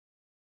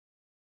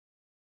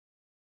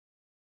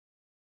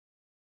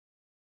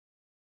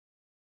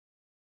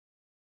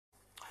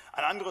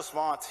Ein anderes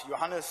Wort,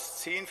 Johannes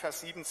 10, Vers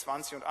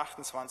 27 und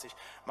 28.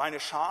 Meine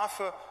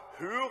Schafe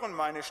hören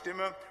meine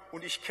Stimme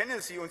und ich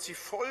kenne sie und sie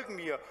folgen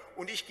mir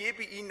und ich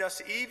gebe ihnen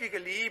das ewige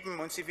Leben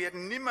und sie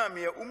werden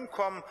nimmermehr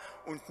umkommen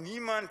und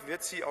niemand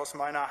wird sie aus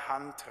meiner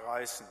Hand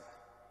reißen.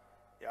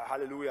 Ja,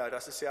 Halleluja,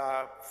 das ist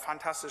ja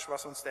fantastisch,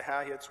 was uns der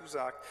Herr hier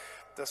zusagt,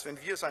 dass wenn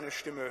wir seine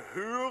Stimme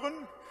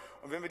hören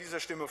und wenn wir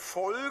dieser Stimme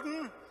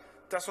folgen,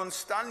 dass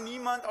uns dann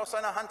niemand aus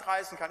seiner Hand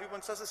reißen kann.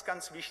 Übrigens, das ist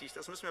ganz wichtig,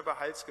 das müssen wir bei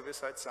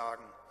Heilsgewissheit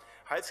sagen.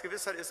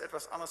 Heilsgewissheit ist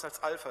etwas anderes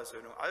als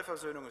Allversöhnung.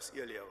 Allversöhnung ist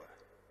Irrlehre.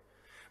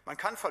 Man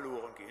kann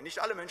verloren gehen. Nicht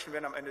alle Menschen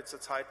werden am Ende der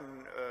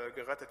Zeiten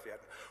gerettet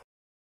werden.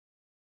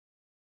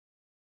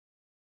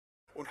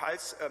 Und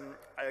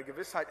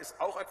Heilsgewissheit ist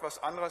auch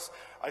etwas anderes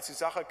als die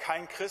Sache,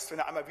 kein Christ, wenn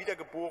er einmal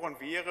wiedergeboren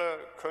wäre,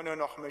 könne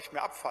noch nicht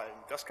mehr abfallen.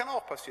 Das kann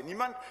auch passieren.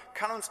 Niemand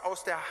kann uns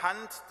aus der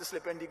Hand des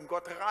lebendigen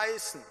Gott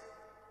reißen.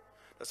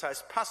 Das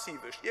heißt,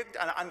 passivisch,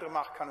 irgendeine andere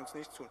Macht kann uns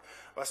nichts tun.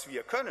 Was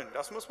wir können,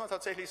 das muss man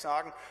tatsächlich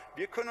sagen,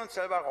 wir können uns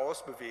selber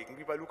rausbewegen,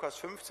 wie bei Lukas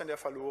 15, der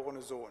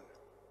verlorene Sohn.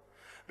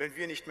 Wenn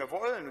wir nicht mehr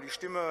wollen und die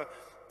Stimme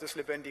des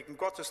lebendigen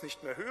Gottes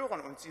nicht mehr hören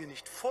und sie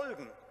nicht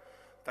folgen,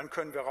 dann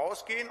können wir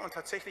rausgehen und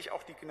tatsächlich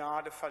auch die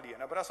Gnade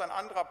verlieren. Aber das ist ein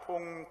anderer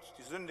Punkt,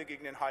 die Sünde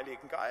gegen den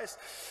Heiligen Geist.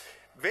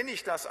 Wenn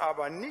ich das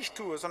aber nicht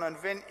tue,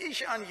 sondern wenn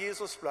ich an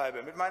Jesus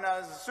bleibe, mit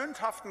meiner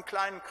sündhaften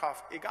kleinen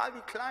Kraft, egal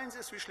wie klein sie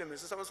ist, wie schlimm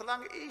es ist, aber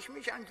solange ich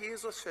mich an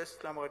Jesus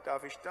festklammere,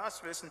 darf ich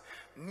das wissen,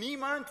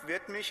 niemand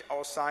wird mich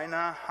aus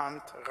seiner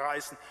Hand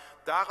reißen.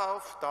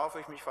 Darauf darf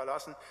ich mich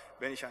verlassen,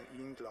 wenn ich an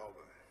ihn glaube.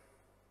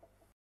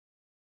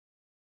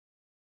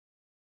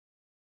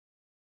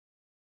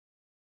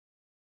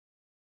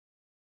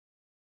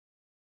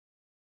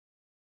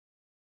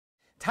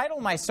 Title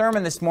of my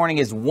sermon this morning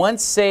is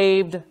Once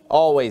Saved,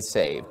 Always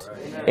Saved.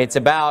 It's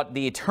about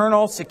the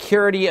eternal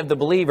security of the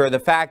believer, the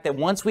fact that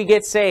once we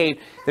get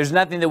saved, there's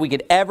nothing that we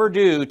could ever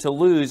do to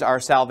lose our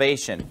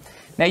salvation.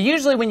 Now,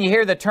 usually when you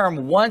hear the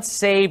term once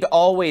saved,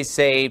 always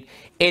saved,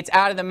 it's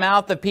out of the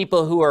mouth of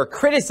people who are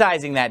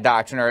criticizing that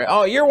doctrine, or,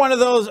 oh, you're one of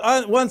those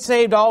once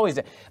saved, always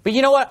saved. But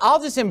you know what? I'll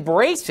just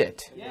embrace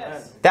it.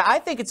 Yes. I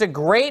think it's a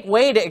great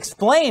way to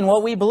explain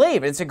what we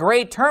believe. It's a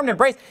great term to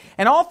embrace.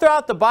 And all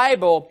throughout the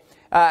Bible,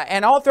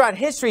 and all throughout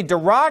history,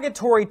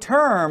 derogatory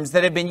terms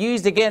that have been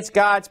used against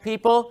God's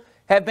people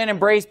have been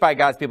embraced by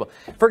God's people.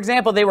 For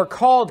example, they were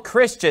called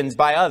Christians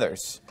by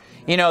others.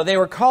 You know, they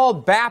were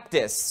called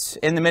Baptists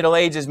in the Middle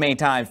Ages many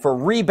times for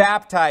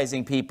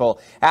rebaptizing people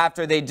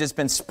after they'd just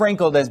been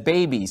sprinkled as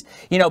babies.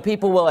 You know,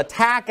 people will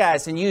attack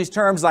us and use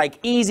terms like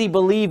easy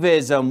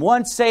believism,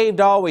 once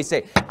saved, always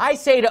saved. I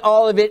say to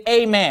all of it,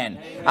 amen.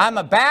 I'm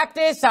a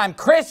Baptist, I'm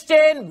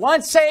Christian,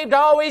 once saved,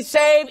 always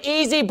saved,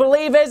 easy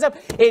believism.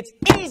 It's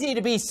easy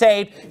to be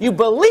saved. You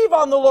believe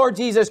on the Lord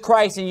Jesus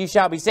Christ and you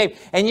shall be saved.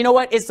 And you know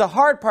what? It's the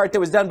hard part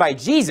that was done by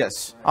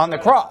Jesus on the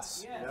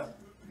cross.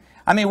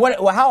 I mean,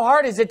 how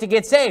hard is it to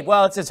get saved?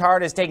 Well, it's as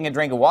hard as taking a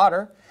drink of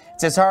water.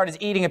 It's as hard as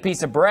eating a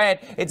piece of bread.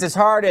 It's as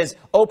hard as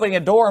opening a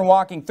door and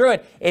walking through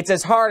it. It's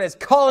as hard as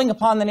calling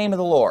upon the name of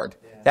the Lord.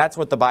 That's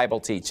what the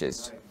Bible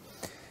teaches.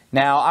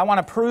 Now, I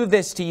want to prove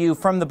this to you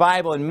from the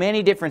Bible in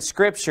many different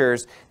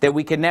scriptures that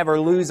we can never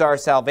lose our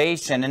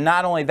salvation. And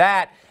not only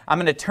that, I'm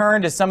going to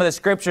turn to some of the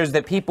scriptures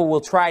that people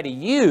will try to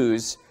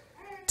use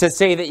to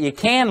say that you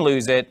can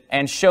lose it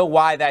and show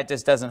why that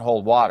just doesn't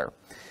hold water.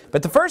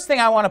 But the first thing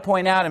I want to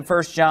point out in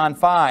 1 John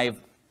 5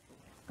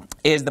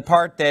 is the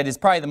part that is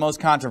probably the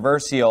most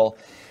controversial.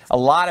 A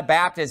lot of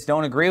Baptists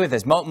don't agree with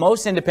this.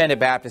 Most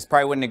independent Baptists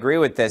probably wouldn't agree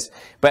with this.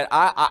 But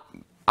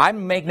I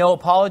make no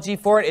apology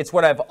for it. It's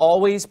what I've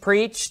always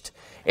preached.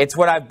 It's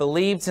what I've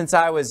believed since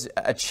I was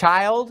a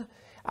child.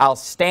 I'll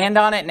stand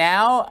on it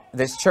now.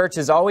 This church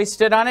has always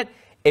stood on it.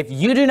 If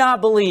you do not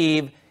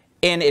believe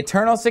in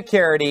eternal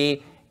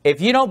security,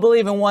 if you don't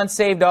believe in once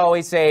saved,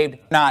 always saved,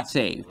 not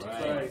saved.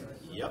 Right.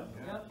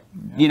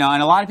 You know,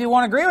 and a lot of people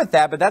won't agree with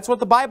that, but that's what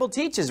the Bible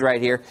teaches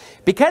right here.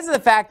 Because of the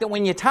fact that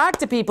when you talk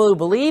to people who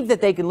believe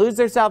that they can lose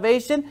their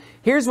salvation,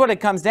 here's what it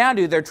comes down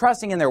to. They're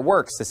trusting in their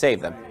works to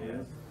save them.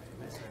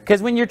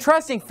 Because when you're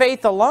trusting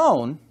faith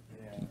alone,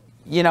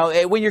 you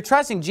know, when you're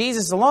trusting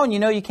Jesus alone, you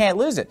know you can't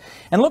lose it.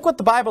 And look what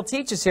the Bible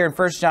teaches here in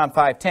 1 John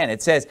 5:10.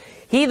 It says,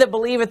 he that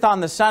believeth on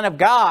the Son of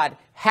God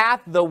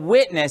hath the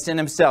witness in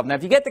himself. Now,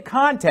 if you get the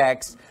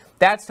context,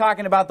 that's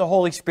talking about the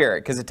Holy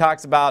Spirit, because it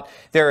talks about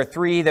there are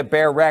 3 that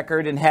bear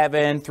record in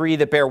heaven, 3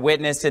 that bear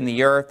witness in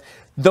the earth.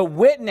 The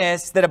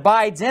witness that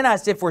abides in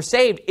us if we're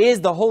saved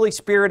is the Holy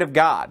Spirit of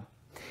God.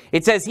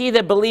 It says, he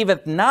that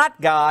believeth not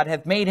God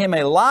hath made him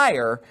a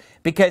liar,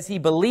 because he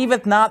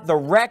believeth not the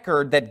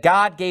record that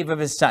God gave of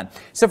his Son.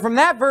 So from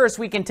that verse,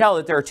 we can tell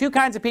that there are 2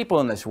 kinds of people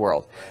in this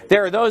world.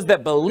 There are those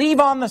that believe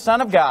on the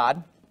Son of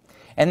God,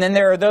 and then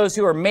there are those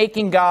who are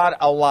making God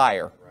a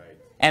liar.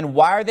 And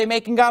why are they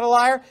making God a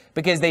liar?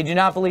 Because they do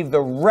not believe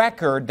the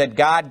record that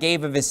God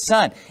gave of his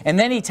Son. And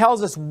then he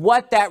tells us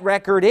what that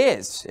record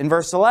is in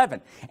verse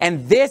 11.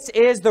 And this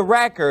is the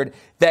record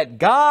that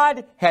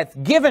God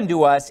hath given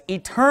to us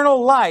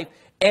eternal life,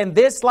 and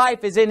this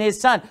life is in his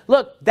Son.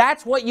 Look,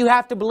 that's what you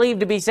have to believe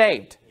to be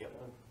saved.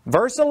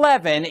 Verse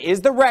 11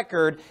 is the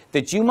record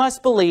that you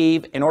must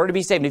believe in order to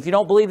be saved. And if you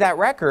don't believe that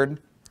record,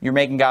 you're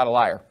making God a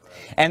liar.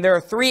 And there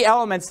are three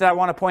elements that I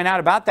want to point out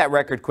about that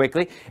record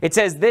quickly. It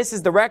says this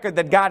is the record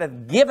that God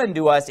hath given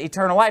to us,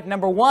 eternal life.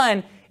 Number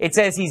one, it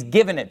says He's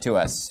given it to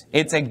us.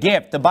 It's a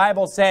gift. The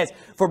Bible says,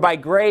 for by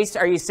grace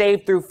are you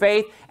saved through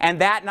faith,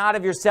 and that not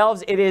of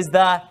yourselves. It is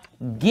the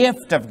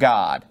gift of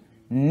God,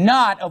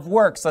 not of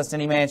works, lest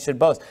any man should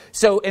boast.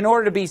 So in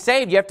order to be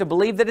saved, you have to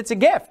believe that it's a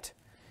gift.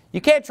 You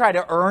can't try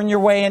to earn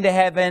your way into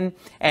heaven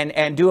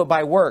and do it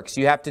by works.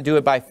 You have to do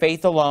it by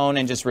faith alone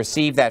and just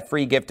receive that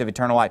free gift of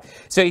eternal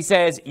life. So he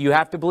says you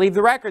have to believe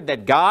the record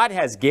that God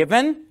has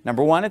given.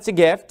 Number one, it's a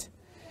gift.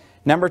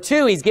 Number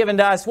two, He's given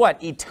to us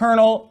what?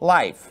 Eternal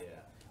life.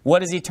 What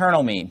does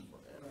eternal mean?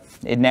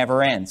 It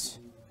never ends.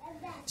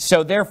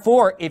 So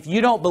therefore, if you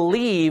don't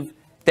believe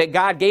that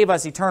God gave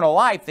us eternal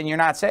life, then you're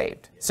not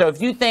saved. So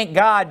if you think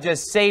God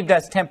just saved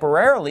us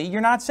temporarily, you're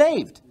not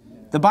saved.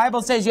 The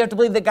Bible says you have to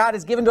believe that God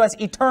has given to us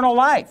eternal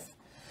life.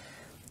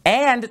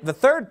 And the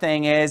third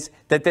thing is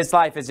that this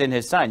life is in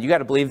His Son. You got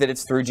to believe that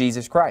it's through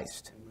Jesus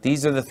Christ.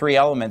 These are the three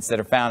elements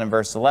that are found in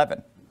verse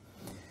 11.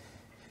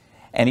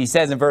 And he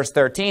says in verse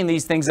 13,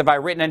 these things have I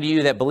written unto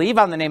you that believe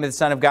on the name of the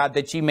Son of God,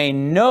 that you may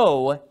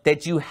know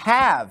that you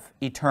have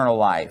eternal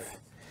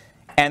life,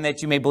 and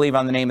that you may believe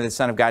on the name of the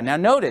Son of God. Now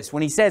notice,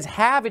 when he says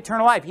have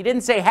eternal life, he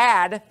didn't say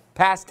had,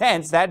 past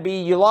tense. That'd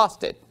be you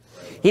lost it.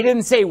 He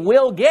didn't say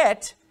will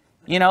get,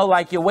 you know,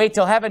 like you wait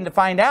till heaven to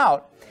find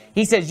out.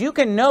 He says you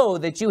can know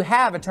that you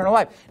have eternal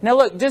life. Now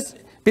look, just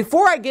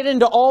before I get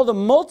into all the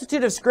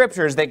multitude of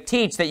scriptures that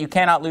teach that you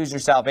cannot lose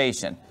your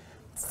salvation,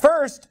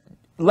 first,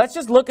 let's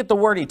just look at the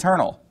word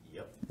eternal.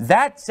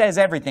 That says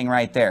everything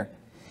right there.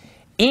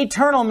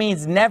 Eternal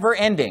means never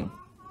ending.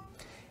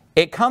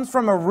 It comes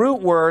from a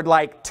root word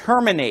like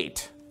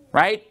terminate,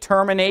 right?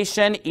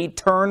 Termination,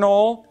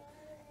 eternal.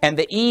 And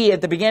the E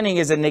at the beginning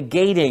is a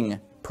negating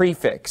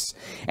prefix.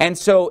 And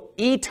so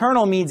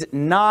eternal means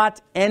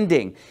not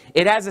ending.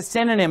 It has a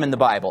synonym in the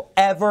Bible,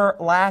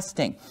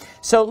 everlasting.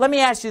 So let me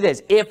ask you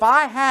this. If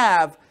I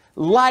have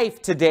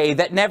life today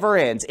that never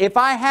ends, if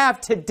I have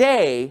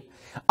today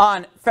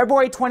on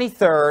February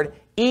 23rd,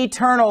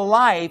 eternal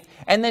life,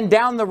 and then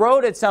down the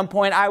road at some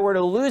point I were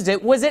to lose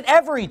it, was it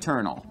ever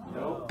eternal?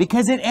 No.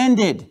 Because it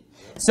ended.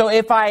 So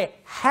if I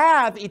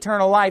have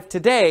eternal life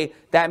today,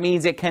 that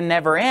means it can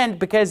never end,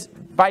 because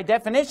by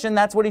definition,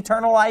 that's what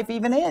eternal life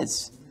even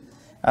is.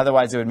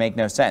 Otherwise, it would make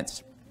no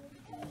sense.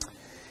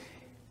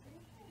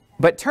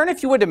 But turn,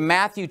 if you would, to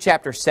Matthew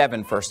chapter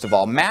 7, first of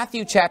all.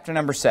 Matthew chapter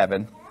number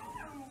 7.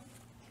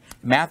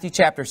 Matthew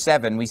chapter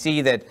 7, we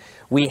see that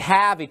we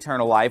have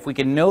eternal life. We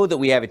can know that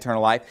we have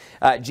eternal life.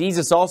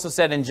 Jesus also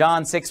said in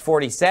John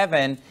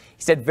 6:47,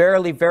 He said,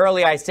 verily,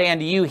 verily, I say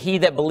unto you, he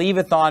that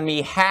believeth on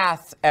me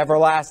hath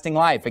everlasting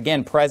life.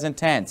 Again, present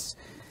tense.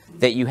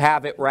 That you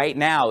have it right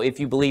now if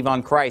you believe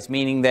on Christ,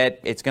 meaning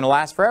that it's going to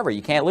last forever.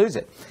 You can't lose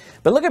it.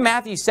 But look at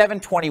Matthew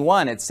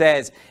 7:21. It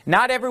says,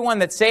 not everyone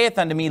that saith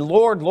unto me,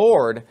 Lord,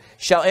 Lord,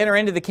 shall enter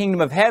into the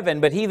kingdom of heaven,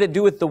 but he that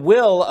doeth the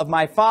will of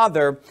my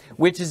Father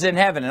which is in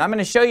heaven. And I'm going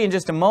to show you in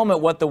just a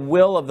moment what the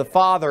will of the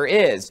Father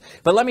is.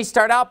 But let me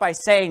start out by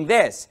saying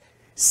this.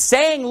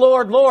 Saying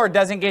Lord, Lord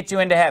doesn't get you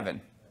into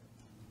heaven.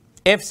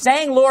 If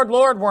saying Lord,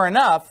 Lord were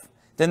enough,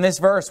 then this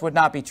verse would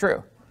not be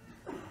true.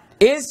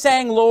 Is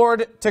saying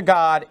Lord to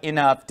God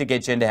enough to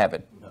get you into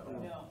heaven?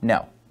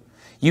 No.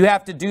 You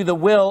have to do the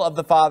will of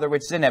the Father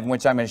which is in heaven,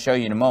 which I'm going to show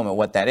you in a moment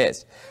what that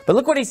is. But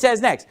look what he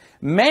says next.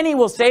 Many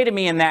will say to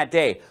me in that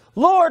day,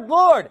 Lord,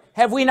 Lord,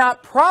 have we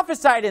not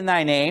prophesied in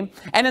thy name,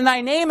 and in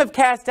thy name have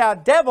cast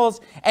out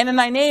devils, and in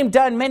thy name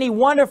done many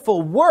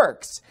wonderful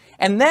works?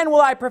 And then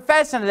will I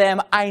profess unto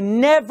them, I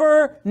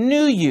never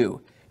knew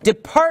you.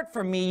 Depart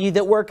from me, ye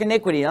that work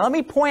iniquity. Now let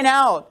me point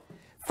out,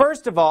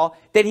 first of all,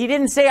 that he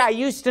didn't say, I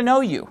used to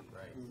know you.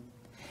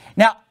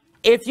 Now,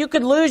 if you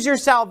could lose your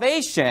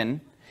salvation,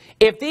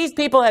 if these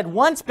people had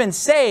once been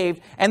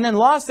saved and then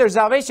lost their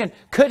salvation,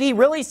 could he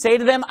really say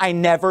to them, I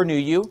never knew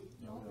you?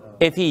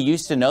 If he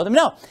used to know them?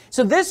 No.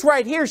 So this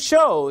right here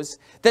shows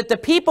that the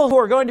people who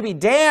are going to be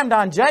damned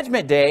on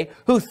Judgment Day,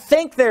 who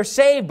think they're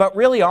saved but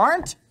really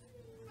aren't,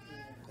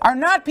 are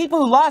not people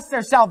who lost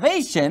their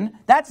salvation.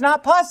 That's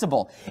not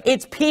possible.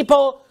 It's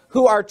people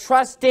who are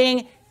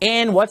trusting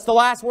in, what's the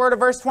last word of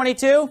verse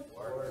 22?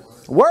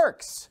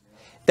 Works.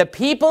 The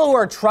people who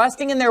are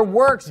trusting in their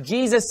works,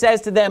 Jesus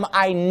says to them,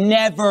 I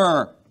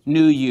never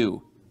knew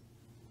you.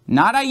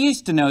 Not I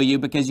used to know you,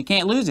 because you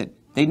can't lose it.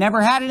 They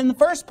never had it in the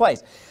first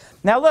place.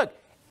 Now look,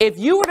 if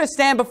you were to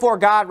stand before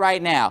God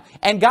right now,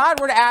 and God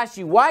were to ask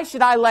you, why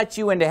should I let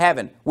you into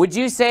heaven? Would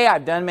you say,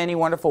 I've done many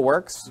wonderful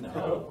works?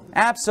 No.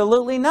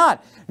 Absolutely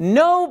not.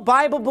 No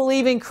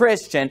Bible-believing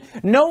Christian,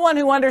 no one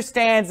who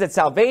understands that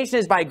salvation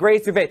is by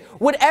grace through faith,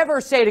 would ever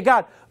say to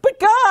God, but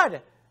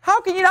God, how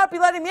can you not be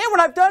letting me in when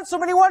I've done so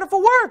many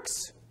wonderful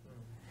works?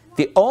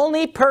 The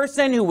only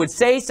person who would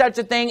say such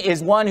a thing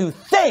is one who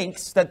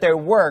thinks that their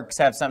works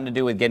have something to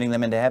do with getting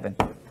them into heaven.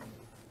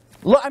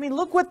 Look, I mean,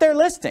 look what they're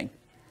listing.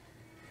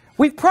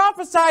 We've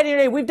prophesied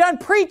today. We've done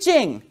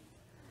preaching.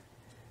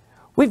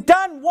 We've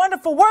done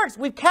wonderful works.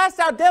 We've cast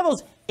out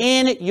devils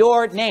in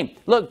your name.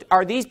 Look,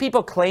 are these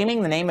people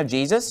claiming the name of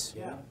Jesus?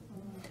 Yeah.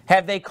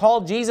 Have they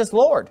called Jesus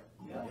Lord?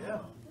 Yeah.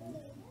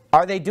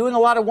 Are they doing a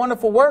lot of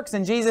wonderful works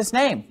in Jesus'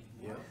 name?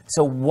 Yeah.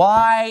 So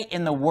why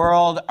in the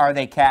world are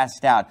they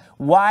cast out?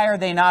 Why are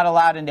they not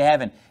allowed into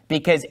heaven?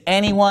 Because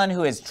anyone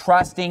who is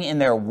trusting in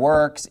their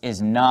works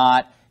is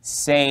not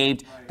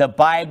saved. The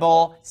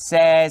Bible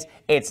says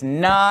it's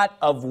not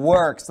of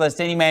works, lest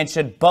any man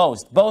should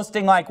boast.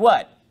 Boasting like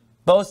what?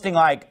 Boasting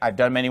like, I've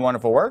done many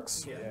wonderful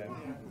works. Yeah.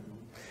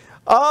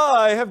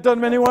 I have done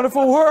many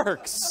wonderful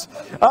works.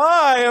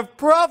 I have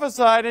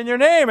prophesied in your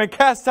name and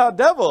cast out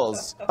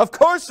devils. Of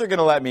course you're going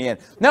to let me in.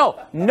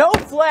 No, no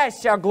flesh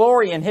shall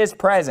glory in his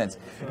presence.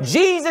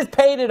 Jesus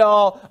paid it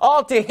all.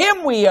 All to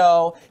him we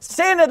owe.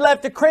 Sin had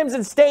left a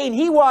crimson stain.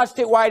 He washed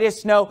it white as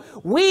snow.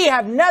 We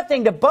have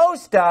nothing to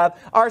boast of.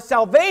 Our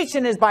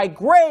salvation is by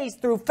grace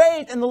through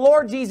faith in the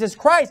Lord Jesus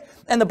Christ.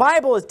 And the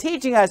Bible is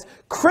teaching us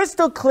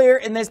crystal clear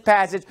in this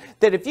passage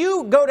that if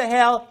you go to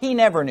hell, he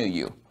never knew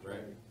you.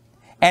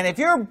 And if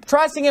you're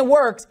trusting in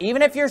works,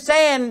 even if you're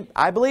saying,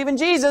 I believe in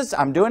Jesus,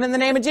 I'm doing it in the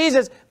name of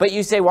Jesus, but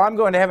you say, well, I'm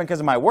going to heaven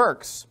because of my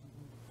works,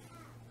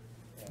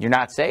 you're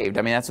not saved.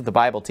 I mean, that's what the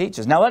Bible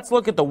teaches. Now, let's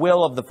look at the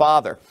will of the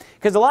Father.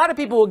 Because a lot of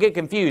people will get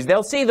confused.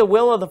 They'll see the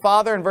will of the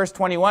Father in verse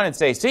 21 and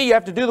say, see, you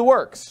have to do the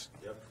works.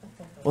 Yep.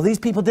 Well, these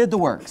people did the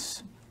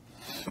works.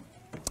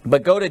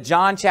 But go to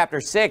John chapter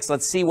 6.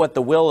 Let's see what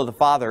the will of the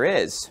Father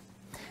is.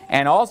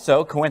 And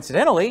also,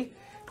 coincidentally,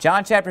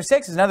 John chapter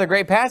 6 is another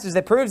great passage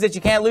that proves that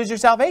you can't lose your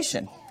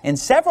salvation in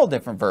several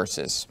different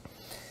verses.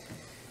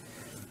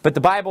 But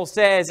the Bible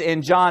says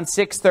in John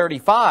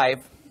 6:35,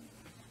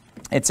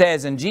 it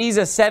says, and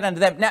Jesus said unto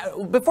them,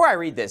 now before I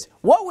read this,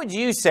 what would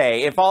you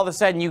say if all of a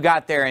sudden you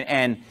got there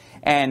and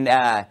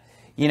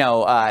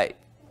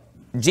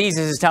Jesus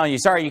is telling you,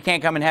 sorry, you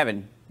can't come in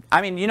heaven?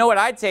 I mean, you know what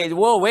I'd say is,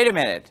 whoa, wait a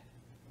minute.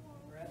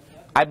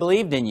 I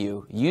believed in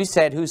you. You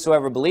said,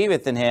 whosoever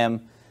believeth in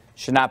him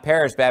should not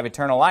perish but have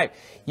eternal life.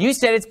 You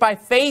said it's by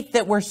faith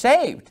that we're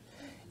saved.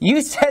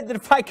 You said that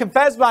if I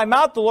confess with my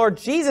mouth the Lord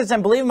Jesus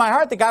and believe in my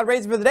heart that God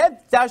raised him from the dead,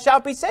 thou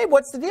shalt be saved.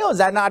 What's the deal? Is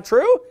that not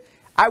true?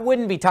 I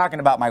wouldn't be talking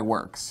about my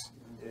works.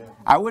 Yeah.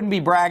 I wouldn't be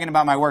bragging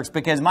about my works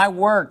because my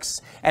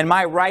works and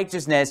my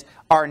righteousness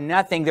are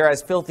nothing. They're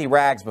as filthy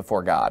rags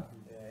before God.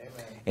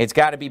 Yeah, it's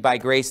got to be by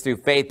grace through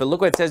faith. But look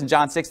what it says in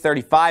John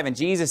 6:35. And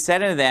Jesus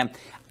said unto them,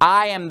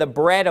 I am the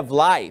bread of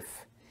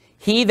life.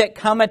 He that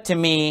cometh to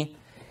me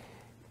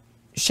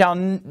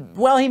shall,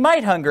 well, he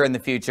might hunger in the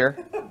future.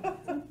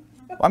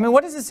 I mean,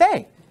 what does it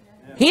say?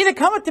 He that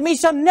cometh to me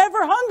shall never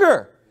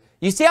hunger.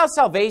 You see how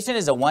salvation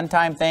is a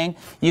one-time thing?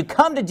 You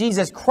come to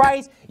Jesus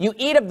Christ, you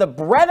eat of the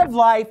bread of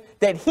life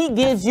that he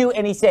gives you,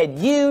 and he said,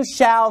 you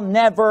shall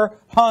never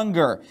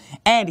hunger.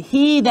 And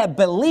he that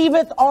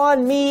believeth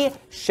on me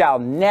shall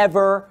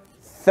never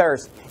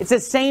thirst. It's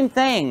the same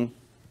thing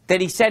that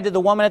he said to the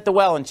woman at the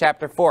well in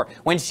chapter 4.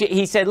 When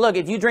he said, look,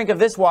 if you drink of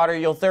this water,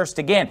 you'll thirst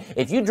again.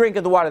 If you drink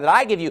of the water that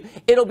I give you,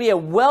 it'll be a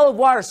well of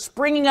water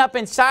springing up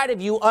inside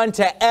of you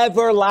unto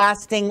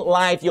everlasting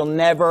life. You'll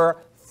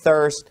never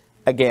thirst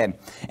again.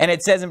 And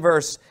it says in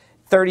verse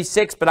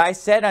 36, but I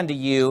said unto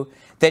you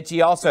that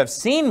ye also have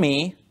seen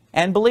me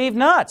and believe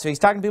not. So he's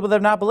talking to people that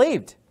have not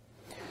believed.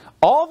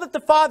 All that the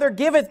Father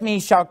giveth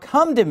me shall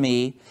come to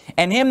me,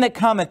 and him that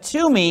cometh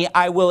to me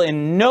I will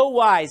in no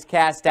wise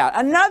cast out.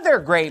 Another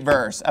great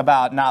verse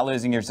about not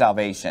losing your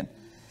salvation.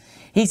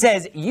 He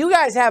says, you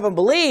guys haven't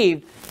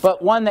believed,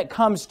 but one that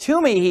comes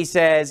to me, he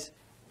says,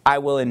 I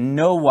will in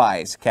no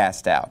wise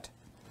cast out.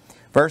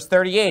 Verse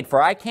 38,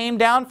 for I came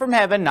down from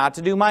heaven not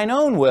to do mine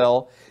own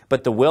will,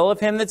 but the will of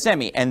him that sent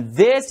me. And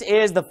this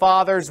is the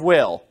Father's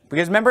will.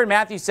 Because remember in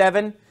Matthew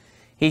 7,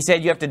 he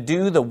said you have to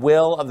do the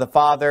will of the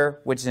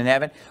Father which is in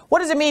heaven. What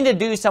does it mean to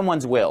do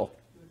someone's will?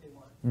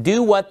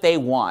 Do what they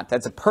want.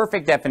 That's a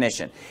perfect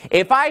definition.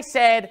 If I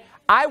said,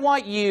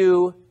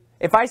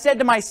 if I said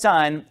to my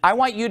son, I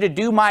want you to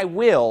do my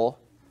will,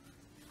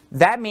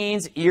 that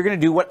means you're going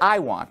to do what I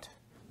want.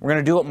 We're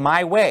going to do it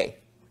my way.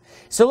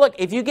 So look,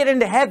 if you get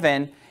into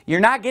heaven, you're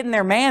not getting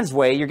their man's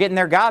way, you're getting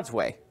their God's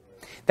way.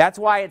 That's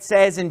why it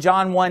says in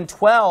John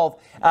 1:12,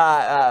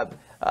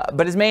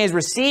 but as many as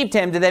received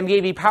him, to them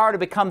gave he power to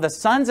become the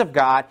sons of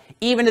God,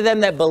 even to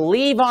them that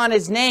believe on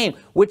his name,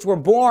 which were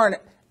born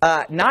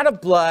not of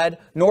blood,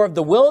 nor of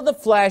the will of the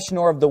flesh,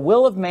 nor of the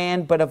will of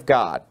man, but of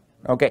God.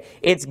 Okay,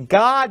 it's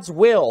God's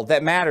will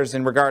that matters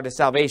in regard to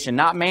salvation,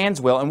 not man's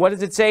will. And what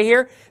does it say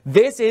here?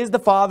 This is the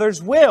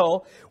Father's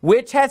will,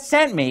 which hath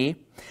sent me,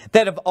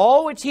 that of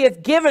all which he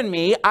hath given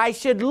me, I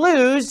should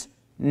lose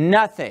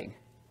nothing.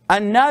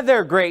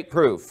 Another great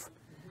proof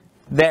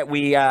that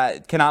we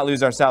cannot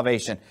lose our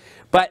salvation.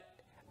 But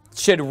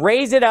should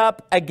raise it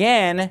up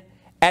again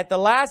at the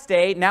last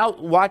day. Now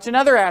watch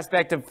another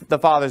aspect of the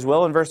Father's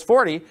will in verse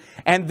 40.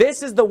 And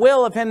this is the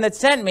will of him that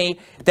sent me,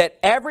 that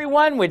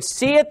everyone which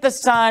seeth the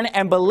Son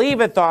and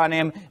believeth on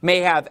him may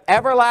have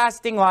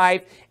everlasting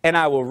life, and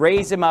I will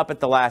raise him up at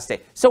the last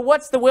day. So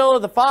what's the will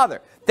of the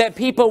Father? That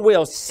people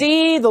will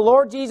see the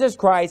Lord Jesus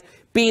Christ,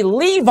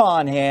 believe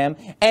on him,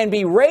 and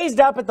be raised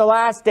up at the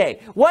last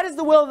day. What is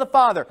the will of the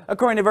Father?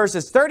 According to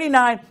verses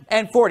 39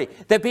 and 40.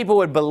 That people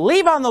would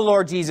believe on the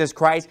Lord Jesus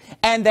Christ,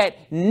 and that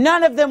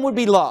none of them would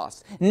be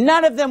lost.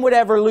 None of them would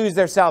ever lose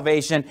their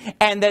salvation,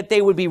 and that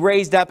they would be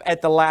raised up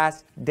at the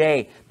last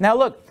day. Now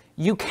look,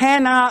 you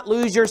cannot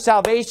lose your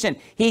salvation.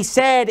 He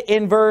said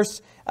in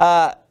verse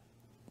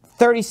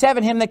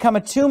 37, him that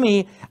cometh to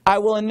me, I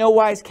will in no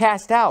wise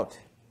cast out.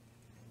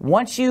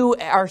 Once you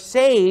are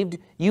saved,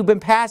 you've been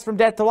passed from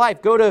death to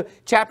life. Go to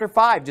chapter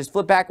 5. Just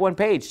flip back one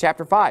page,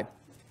 chapter 5.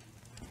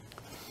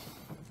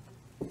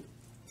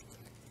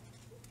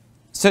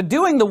 So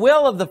doing the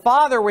will of the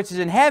Father which is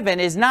in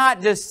heaven is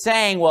not just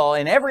saying, well,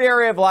 in every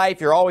area of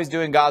life, you're always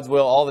doing God's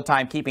will all the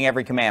time, keeping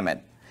every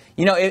commandment.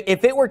 You know,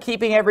 if it were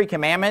keeping every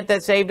commandment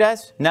that saved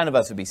us, none of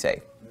us would be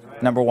saved.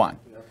 Number one.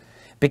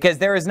 Because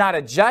there is not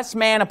a just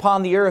man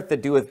upon the earth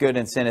that doeth good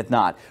and sinneth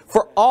not.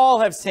 For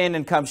all have sinned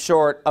and come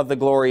short of the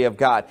glory of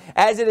God.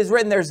 As it is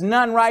written, there's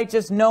none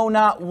righteous, no,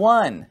 not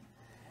one.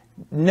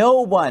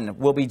 No one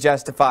will be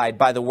justified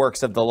by the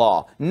works of the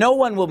law. No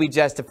one will be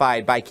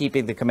justified by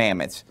keeping the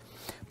commandments.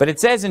 But it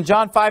says in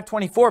John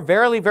 5:24,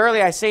 Verily,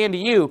 verily, I say unto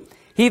you,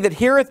 he that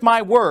heareth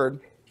my word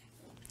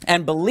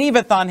and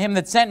believeth on him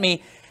that sent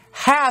me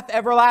hath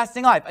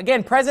everlasting life.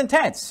 Again, present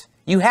tense.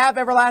 You have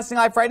everlasting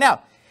life right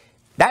now.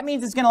 That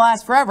means it's going to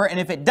last forever, and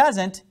if it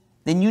doesn't,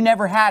 then you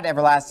never had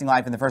everlasting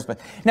life in the first place.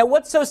 Now,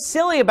 what's so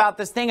silly about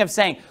this thing of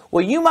saying,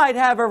 well, you might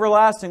have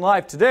everlasting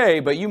life today,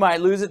 but you might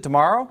lose it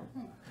tomorrow?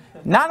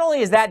 Not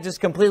only is that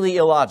just completely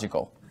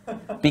illogical,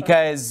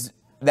 because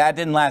that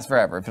didn't last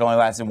forever, if it only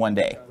lasted one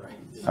day.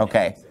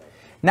 Okay.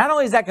 Not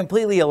only is that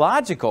completely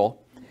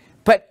illogical,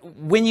 but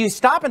when you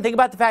stop and think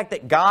about the fact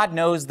that God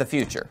knows the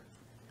future,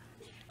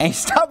 and you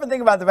stop and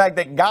think about the fact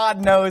that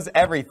God knows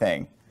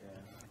everything,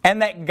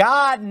 and that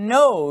God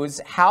knows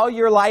how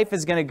your life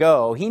is going to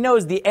go. He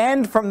knows the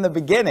end from the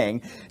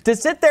beginning. To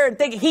sit there and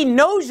think, he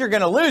knows you're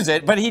going to lose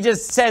it, but he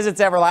just says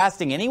it's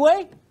everlasting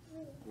anyway?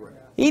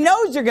 He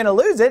knows you're going to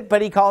lose it,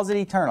 but he calls it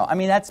eternal. I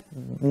mean, that's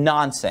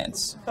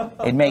nonsense.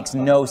 It makes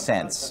no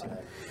sense.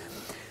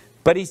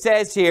 But he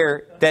says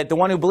here that the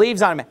one who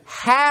believes on him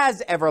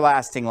has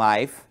everlasting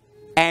life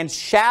and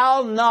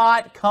shall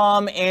not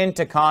come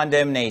into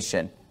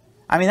condemnation.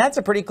 I mean, that's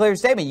a pretty clear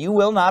statement. You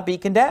will not be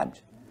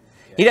condemned.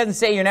 He doesn't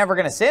say you're never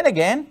going to sin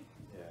again,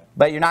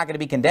 but you're not going to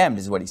be condemned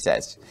is what he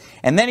says.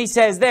 And then he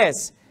says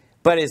this,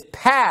 but is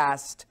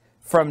passed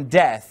from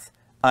death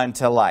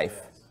unto life.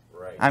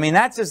 I mean,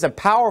 that's just a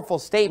powerful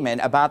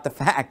statement about the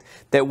fact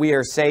that we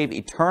are saved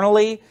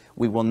eternally.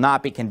 We will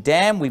not be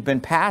condemned. We've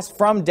been passed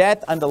from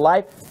death unto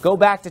life. Go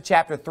back to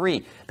chapter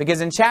 3.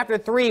 Because in chapter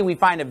 3, we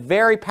find a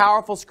very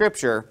powerful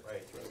scripture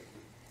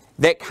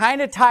that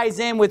kind of ties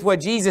in with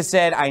what Jesus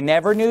said, I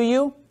never knew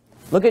you.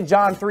 Look at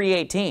John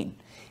 3:18.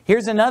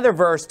 Here's another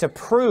verse to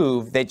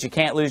prove that you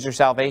can't lose your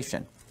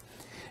salvation.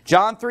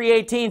 John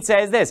 3:18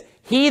 says this,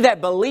 he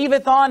that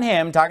believeth on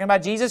him, talking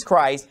about Jesus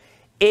Christ,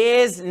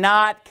 is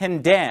not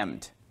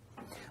condemned.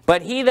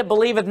 But he that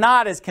believeth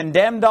not is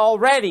condemned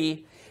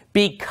already,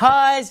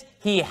 because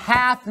he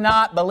hath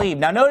not believed.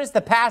 Now notice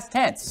the past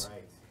tense.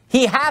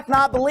 He hath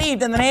not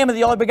believed in the name of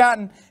the only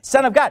begotten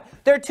Son of God.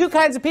 There are two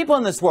kinds of people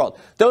in this world.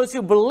 Those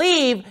who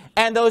believe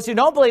and those who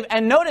don't believe.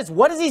 And notice,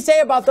 what does he say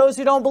about those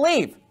who don't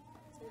believe?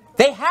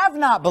 They have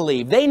not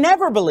believed. They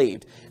never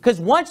believed. Because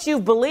once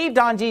you've believed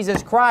on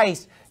Jesus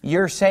Christ,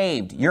 you're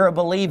saved. You're a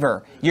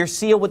believer. You're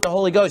sealed with the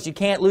Holy Ghost. You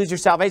can't lose your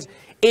salvation.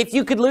 If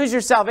you could lose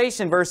your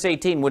salvation, verse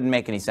 18 wouldn't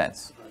make any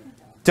sense.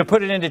 To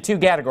put it into two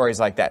categories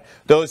like that.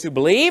 Those who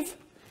believe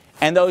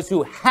and those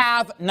who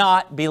have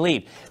not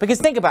believed. Because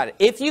think about it.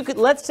 If you could,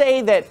 let's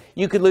say that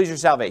you could lose your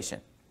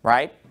salvation,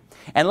 right?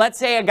 And let's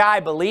say a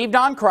guy believed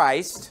on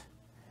Christ,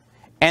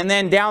 and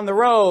then down the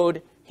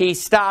road, he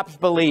stops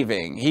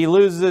believing. He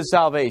loses his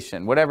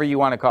salvation, whatever you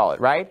want to call it,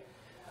 right?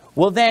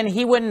 Well, then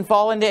he wouldn't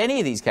fall into any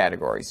of these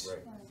categories.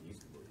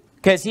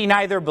 Because he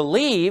neither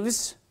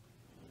believes,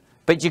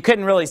 but you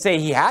couldn't really say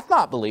he hath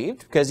not believed,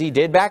 because he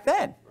did back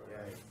then.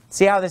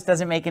 See how this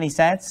doesn't make any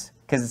sense?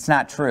 Because it's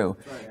not true.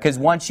 Because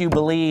once you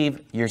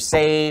believe, you're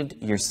saved,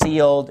 you're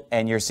sealed,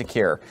 and you're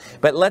secure.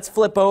 But let's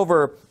flip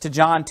over to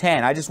John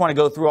 10. I just want to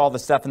go through all the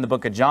stuff in the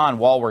book of John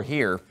while we're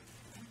here.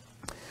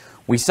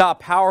 We saw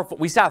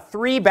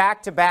three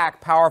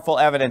back-to-back powerful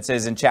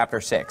evidences in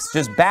chapter 6.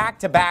 Just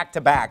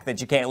back-to-back-to-back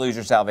that you can't lose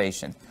your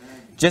salvation.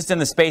 Just in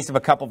the space of a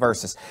couple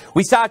verses.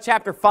 We saw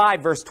chapter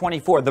 5, verse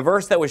 24, the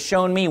verse that was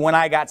shown me when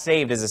I got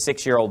saved as a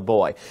 6-year-old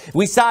boy.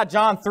 We saw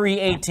John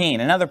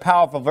 3:18, another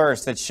powerful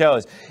verse that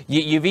shows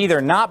you've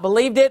either not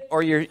believed it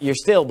or you're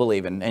still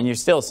believing and you're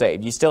still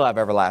saved. You still have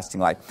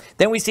everlasting life.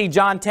 Then we see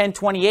John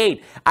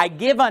 10:28, I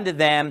give unto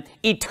them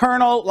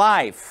eternal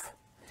life,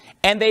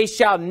 and they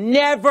shall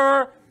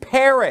never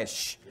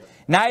perish.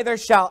 Neither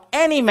shall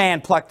any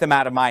man pluck them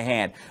out of my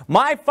hand.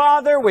 My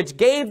Father, which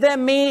gave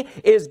them me,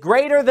 is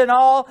greater than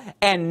all,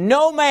 and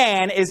no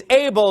man is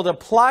able to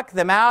pluck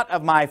them out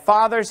of my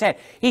Father's hand.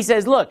 He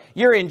says, look,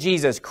 you're in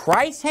Jesus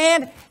Christ's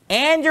hand,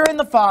 and you're in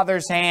the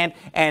Father's hand,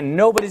 and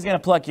nobody's going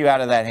to pluck you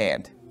out of that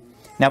hand.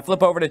 Now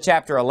flip over to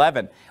chapter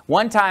 11.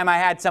 One time I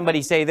had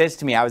somebody say this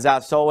to me. I was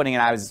out soul winning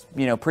and I was,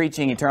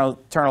 preaching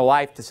eternal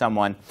life to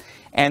someone.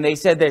 And they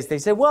said this. They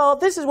said, well,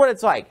 this is what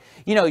it's like.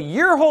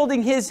 You're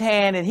holding his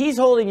hand and he's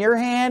holding your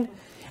hand.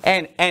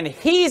 And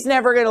he's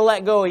never going to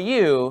let go of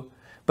you,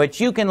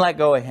 but you can let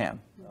go of him.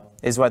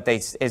 Is what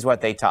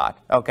they taught.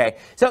 Okay,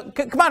 so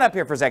come on up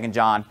here for a second,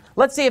 John.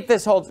 Let's see if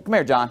this holds. Come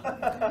here, John.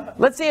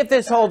 Let's see if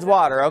this holds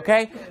water.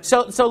 Okay,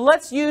 so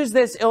let's use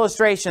this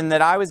illustration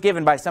that I was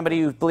given by somebody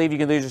who believed you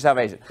can lose your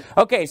salvation.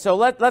 Okay, so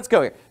let's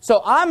go here.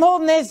 So I'm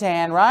holding his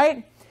hand,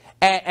 right?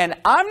 And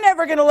I'm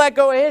never going to let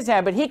go of his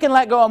hand, but he can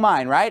let go of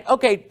mine, right?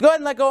 Okay, go ahead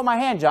and let go of my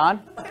hand,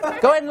 John.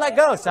 Go ahead and let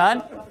go,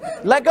 son.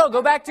 Let go.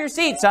 Go back to your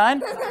seat, son.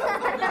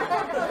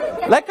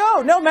 Let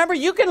go. No, remember,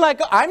 you can let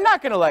go. I'm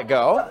not going to let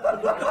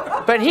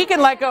go. But he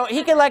can let go.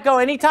 He can let go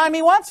anytime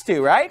he wants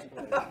to, right?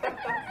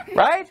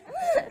 Right?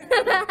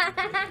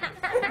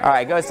 All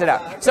right, go sit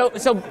down.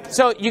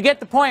 So you get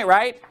the point,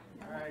 right?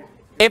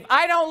 If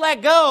I don't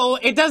let go,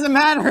 it doesn't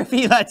matter if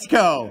he lets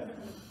go.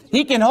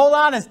 He can hold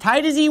on as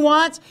tight as he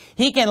wants.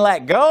 He can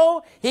let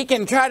go. He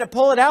can try to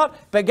pull it out.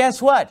 But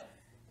guess what?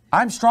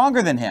 I'm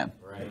stronger than him.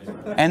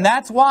 And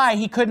that's why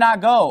he could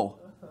not go.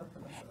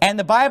 And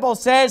the Bible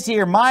says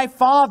here, my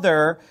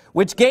Father,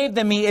 which gave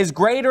them me, is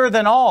greater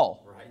than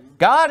all.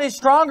 God is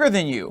stronger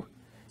than you.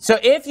 So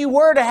if you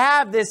were to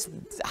have this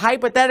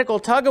hypothetical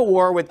tug of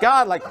war with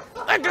God, like,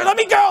 let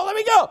me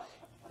go.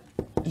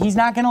 He's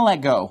not going to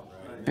let go.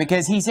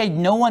 Because he said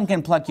no one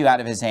can pluck you out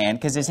of his hand,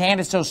 because his hand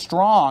is so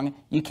strong,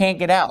 you can't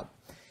get out.